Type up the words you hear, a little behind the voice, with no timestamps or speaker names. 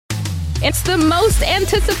It's the most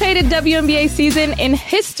anticipated WNBA season in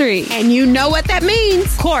history. And you know what that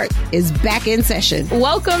means. Court is back in session.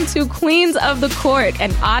 Welcome to Queens of the Court,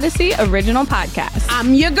 an Odyssey original podcast.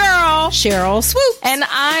 I'm your girl, Cheryl Swoop. And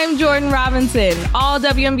I'm Jordan Robinson. All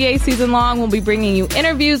WNBA season long, we'll be bringing you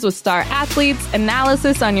interviews with star athletes,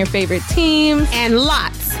 analysis on your favorite teams, and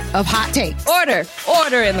lots of hot takes.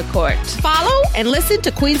 Order in the court. Follow and listen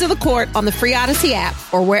to Queens of the Court on the free Odyssey app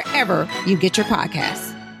or wherever you get your podcasts.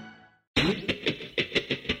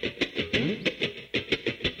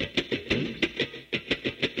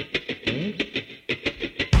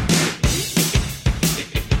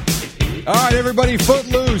 All right, everybody,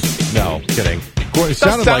 footloose. No, kidding. It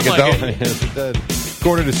sounded like it, though. Yes, it did.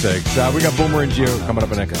 5:45. We got Boomer and Gio coming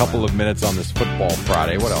up in a couple of minutes on this Football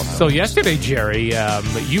Friday. What else? So yesterday, Jerry,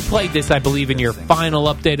 you played this, I believe, in your final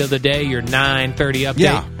update of the day, your 9:30 update.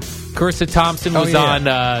 Yeah. Charissa Thompson was on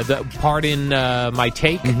the part in My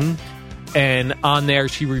Take, and on there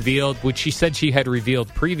she revealed, which she said she had revealed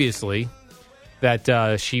previously,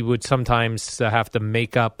 that she would sometimes have to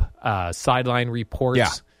make up sideline reports.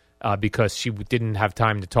 Yeah. Because she didn't have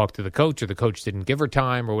time to talk to the coach, or the coach didn't give her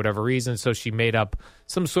time, or whatever reason. So she made up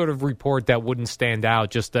some sort of report that wouldn't stand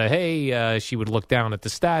out. Just she would look down at the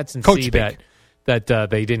stats and coach see speak. that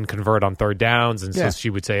they didn't convert on third downs, and so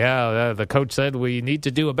she would say, the coach said we need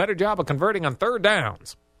to do a better job of converting on third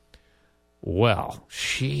downs. Well,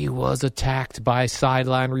 she was attacked by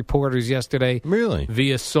sideline reporters yesterday. Really?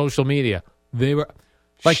 Via social media. They were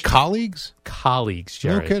like colleagues? Colleagues,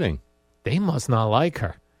 Jerry. No kidding. They must not like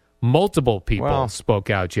her. Multiple people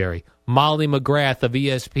spoke out, Jerry. Molly McGrath of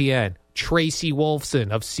ESPN, Tracy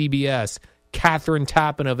Wolfson of CBS, Catherine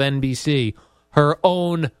Tappan of NBC, her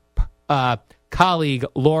own colleague,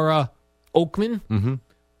 Laura Oakman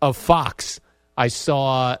of Fox. I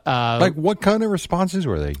saw... what kind of responses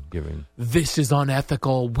were they giving? This is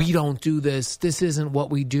unethical. We don't do this. This isn't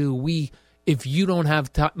what we do. If you don't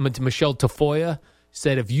have time... Michelle Tafoya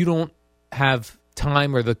said if you don't have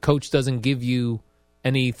time or the coach doesn't give you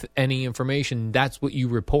any information, that's what you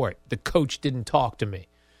report. The coach didn't talk to me.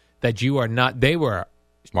 That you are not. They were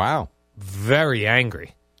very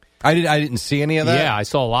angry. I didn't see any of that. Yeah, I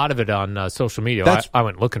saw a lot of it on social media. I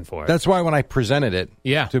went looking for it. That's why when I presented it,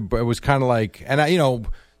 it was kind of like, and I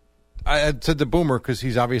said to Boomer, because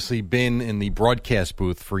he's obviously been in the broadcast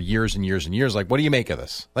booth for years and years and years. Like, what do you make of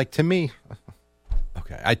this? Like, to me.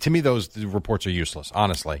 Okay. To me, those reports are useless,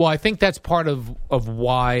 honestly. Well, I think that's part of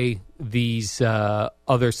why these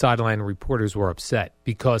other sideline reporters were upset,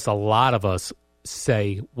 because a lot of us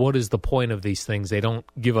say, what is the point of these things? They don't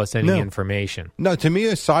give us any information. No, to me,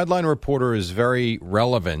 a sideline reporter is very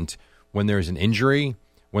relevant when there's an injury,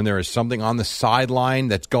 when there is something on the sideline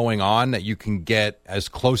that's going on that you can get as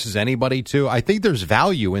close as anybody to. I think there's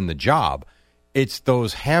value in the job. It's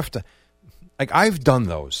those I've done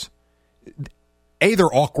those. A,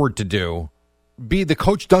 they're awkward to do. B, the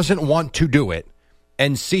coach doesn't want to do it.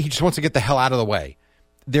 And C, he just wants to get the hell out of the way.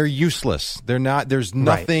 They're useless. They're not. There's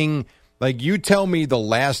nothing. Like, you tell me the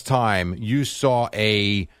last time you saw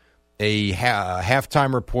a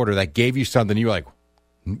halftime reporter that gave you something, you were like,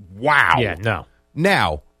 wow. Yeah, no.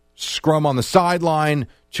 Now, scrum on the sideline,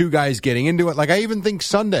 two guys getting into it. Like, I even think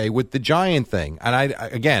Sunday with the Giant thing. And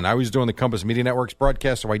I was doing the Compass Media Network's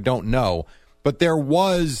broadcast, so I don't know. But there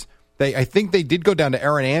was... I think they did go down to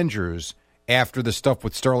Erin Andrews after the stuff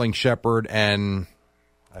with Sterling Shepard and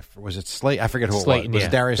was it Slayton? I forget who Slayton, it was. Was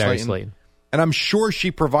it Darius Slayton? And I'm sure she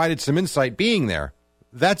provided some insight being there.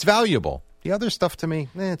 That's valuable. The other stuff to me,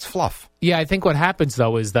 it's fluff. Yeah, I think what happens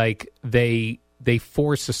though is like they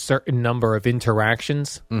force a certain number of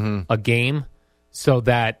interactions a game, so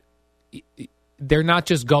that they're not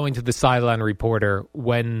just going to the sideline reporter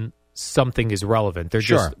when something is relevant.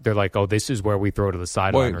 They're like, oh, this is where we throw to the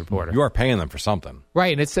sideline reporter. You are paying them for something.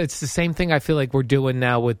 Right, and it's the same thing I feel like we're doing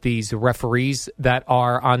now with these referees that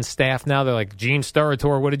are on staff now. They're like, Gene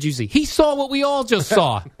Steratore, what did you see? He saw what we all just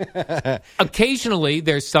saw. Occasionally,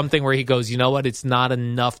 there's something where he goes, you know what, it's not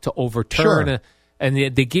enough to overturn, and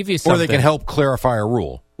they give you something. Or they can help clarify a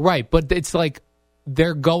rule. Right, but it's like,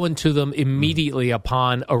 they're going to them immediately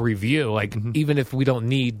upon a review, like even if we don't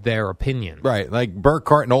need their opinion. Right, like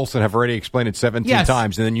Burkhart and Olsen have already explained it 17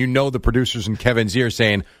 times, and then the producers in Kevin's ear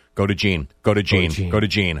saying, go to Gene, go to Gene, go to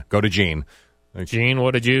Gene, go to Gene. Like, Gene,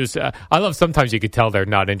 what did you say? I love sometimes you could tell they're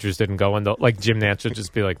not interested in going, though. Like Jim Nantz would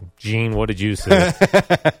just be like, Gene, what did you say?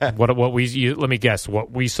 Let me guess,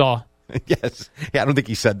 what we saw? Yes. Yeah, I don't think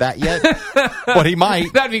he said that yet, but he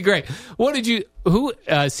might. That'd be great.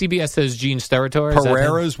 CBS says Gene Steratore?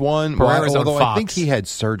 Pereira's one. Pereira's on Fox. I think he had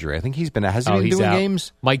surgery. I think has he been doing out.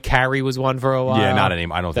 games? Mike Carey was one for a while. Yeah, not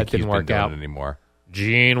anymore. I don't think didn't he's work been doing out it anymore.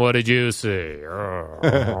 Gene, what did you see?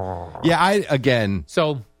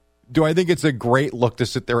 So do I think it's a great look to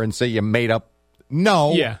sit there and say you made up?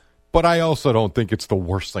 No. Yeah. But I also don't think it's the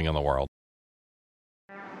worst thing in the world.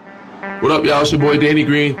 What up, y'all? It's your boy Danny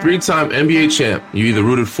Green, 3-time NBA champ. You either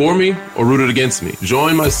rooted for me or rooted against me.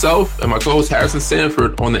 Join myself and my co-host Harrison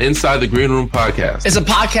Sanford on the Inside the Green Room podcast. It's a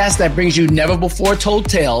podcast that brings you never-before-told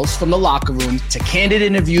tales from the locker room to candid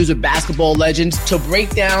interviews with basketball legends to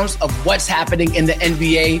breakdowns of what's happening in the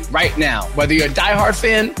NBA right now. Whether you're a diehard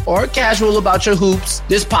fan or casual about your hoops,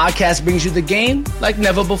 this podcast brings you the game like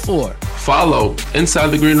never before. Follow Inside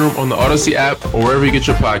the Green Room on the Odyssey app or wherever you get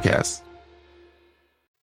your podcasts.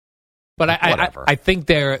 But I think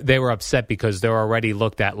they were upset because they're already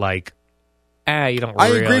looked at like, you don't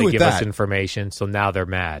really give us information, so now they're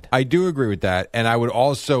mad. I do agree with that, and I would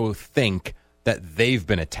also think that they've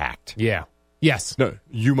been attacked. Yeah. Yes. No,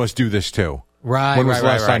 you must do this too. Right. When was the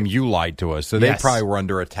last time you lied to us? So they probably were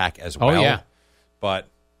under attack as well. Oh, yeah. But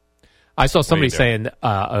I saw somebody saying,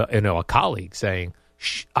 a colleague saying,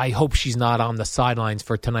 I hope she's not on the sidelines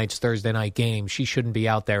for tonight's Thursday night game. She shouldn't be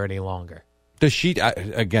out there any longer. Does she,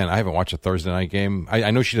 again, I haven't watched a Thursday night game.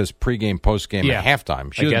 I know she does pregame, postgame, and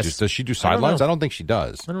halftime. Does she do sidelines? I don't think she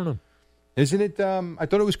does. I don't know. Isn't it, I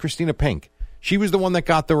thought it was Christina Pink. She was the one that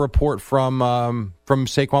got the report from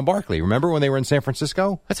Saquon Barkley. Remember when they were in San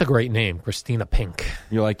Francisco? That's a great name, Christina Pink.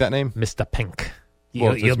 You like that name? Mr. Pink.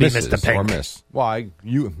 You'll be Mr. Pink. Or Miss. Well,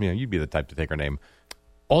 you'd be the type to take her name.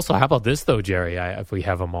 Also, how about this, though, Jerry, if we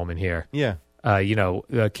have a moment here? Yeah.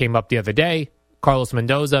 Came up the other day. Carlos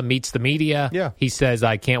Mendoza meets the media. Yeah. He says,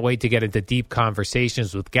 I can't wait to get into deep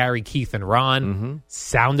conversations with Gary, Keith, and Ron. Mm-hmm.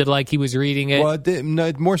 Sounded like he was reading it.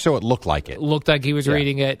 Well, more so it looked like it. Looked like he was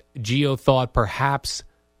reading it. Gio thought perhaps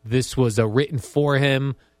this was written for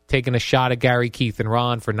him, taking a shot at Gary, Keith, and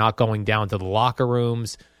Ron for not going down to the locker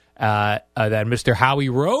rooms. That Mr. Howie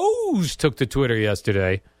Rose took to Twitter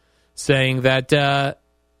yesterday saying that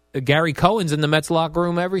Gary Cohen's in the Mets locker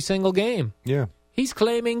room every single game. Yeah. He's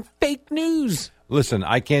claiming fake news. Listen,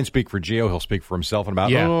 I can't speak for Gio. He'll speak for himself in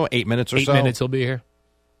about 8 minutes or so. 8 minutes he'll be here.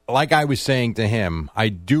 Like I was saying to him, I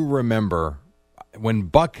do remember when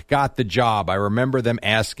Buck got the job, I remember them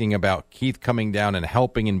asking about Keith coming down and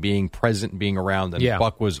helping and being present and being around, and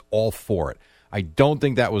Buck was all for it. I don't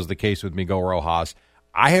think that was the case with Miguel Rojas.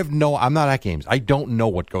 I'm not at games. I don't know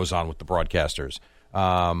what goes on with the broadcasters.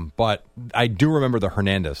 But I do remember the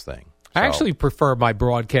Hernandez thing. I actually prefer my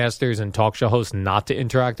broadcasters and talk show hosts not to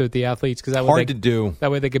interact with the athletes because that hard to do.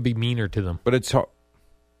 That way they could be meaner to them. But it's hard.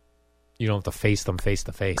 You don't have to face them face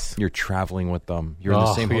to face. You're traveling with them. You're in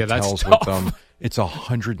the same hotels with them. It's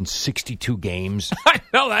 162 games. I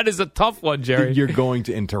know, that is a tough one, Jerry. You're going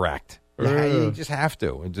to interact. You just have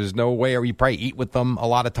to. There's no way. Or you probably eat with them a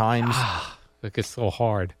lot of times. It gets so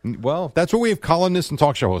hard. Well, that's what we have columnists and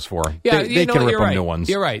talk show hosts for. Yeah, they can rip them new ones.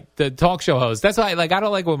 You're right. The talk show hosts. That's why I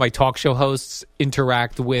don't like when my talk show hosts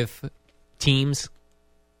interact with teams.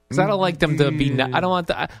 Because I don't like them to be. I want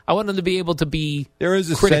them to be able to be. There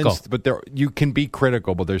is a critical. sense, but you can be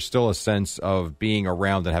critical, but there's still a sense of being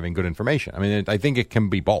around and having good information. I mean, I think it can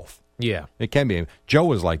be both. Yeah, it can be. Joe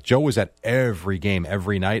was at every game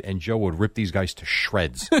every night, and Joe would rip these guys to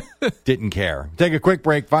shreds. Didn't care. Take a quick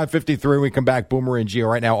break. 5:53. When we come back, Boomer and Gio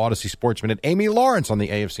right now. Odyssey Sports Minute. Amy Lawrence on the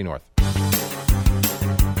AFC North.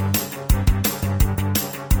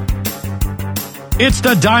 It's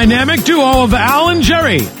the dynamic duo of Al and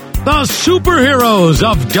Jerry, the superheroes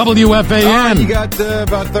of WFAN. You got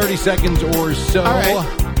about 30 seconds or so. All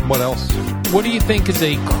right. What else? What do you think is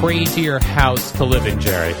a crazier house to live in,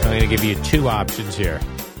 Jerry? I'm going to give you two options here.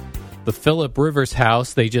 The Phillip Rivers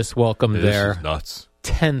house, they just welcomed their nuts.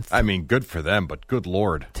 10th. I mean, good for them, but good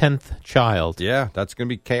Lord. 10th child. Yeah, that's going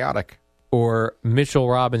to be chaotic. Or Mitchell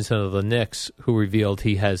Robinson of the Knicks, who revealed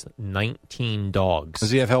he has 19 dogs.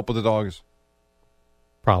 Does he have help with the dogs?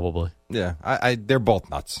 Probably. Yeah, they're both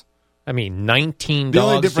nuts. I mean, 19 dogs. The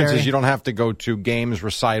only difference Jerry? is you don't have to go to games,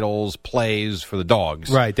 recitals, plays for the dogs.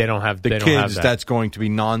 Right, they don't have the kids. Don't have that. That's going to be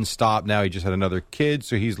nonstop. Now he just had another kid,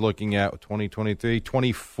 so he's looking at 2023,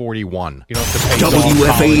 2041. You don't have to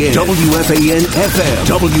pay WFAN FM,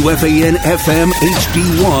 WFAN FM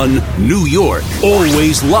HD1, New York.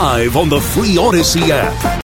 Always live on the free Odyssey app.